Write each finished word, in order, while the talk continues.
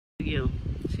You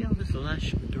see all this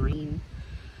lush green?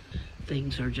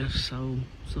 Things are just so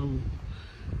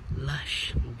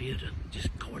lush and beautiful, just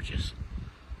gorgeous.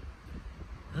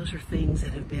 Those are things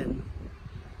that have been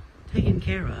taken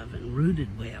care of and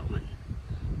rooted well and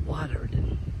watered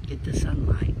and get the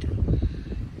sunlight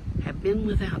and have been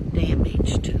without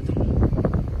damage to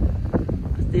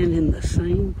them. But then in the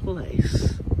same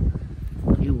place,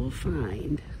 you will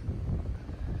find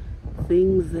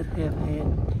things that have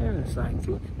had parasites.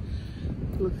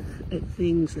 Look at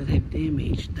things that have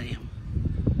damaged them.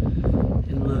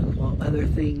 And look, while other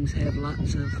things have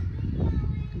lots of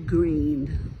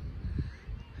green,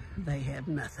 they have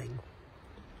nothing.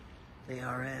 They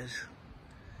are as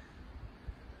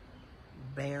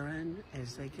barren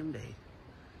as they can be.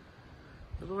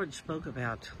 The Lord spoke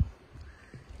about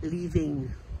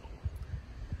leaving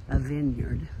a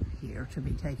vineyard here to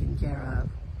be taken care of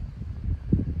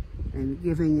and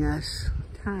giving us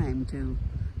time to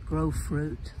grow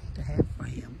fruit to have for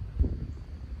Him.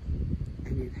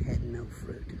 And it had no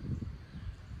fruit.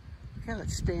 Look how it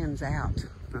stands out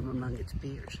from among its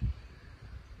peers.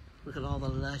 Look at all the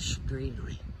lush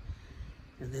greenery.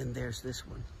 And then there's this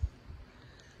one.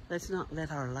 Let's not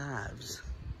let our lives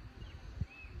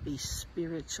be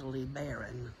spiritually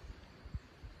barren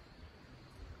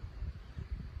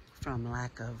from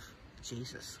lack of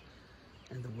Jesus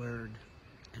and the Word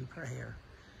and prayer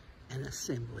and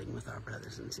assembling with our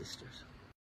brothers and sisters.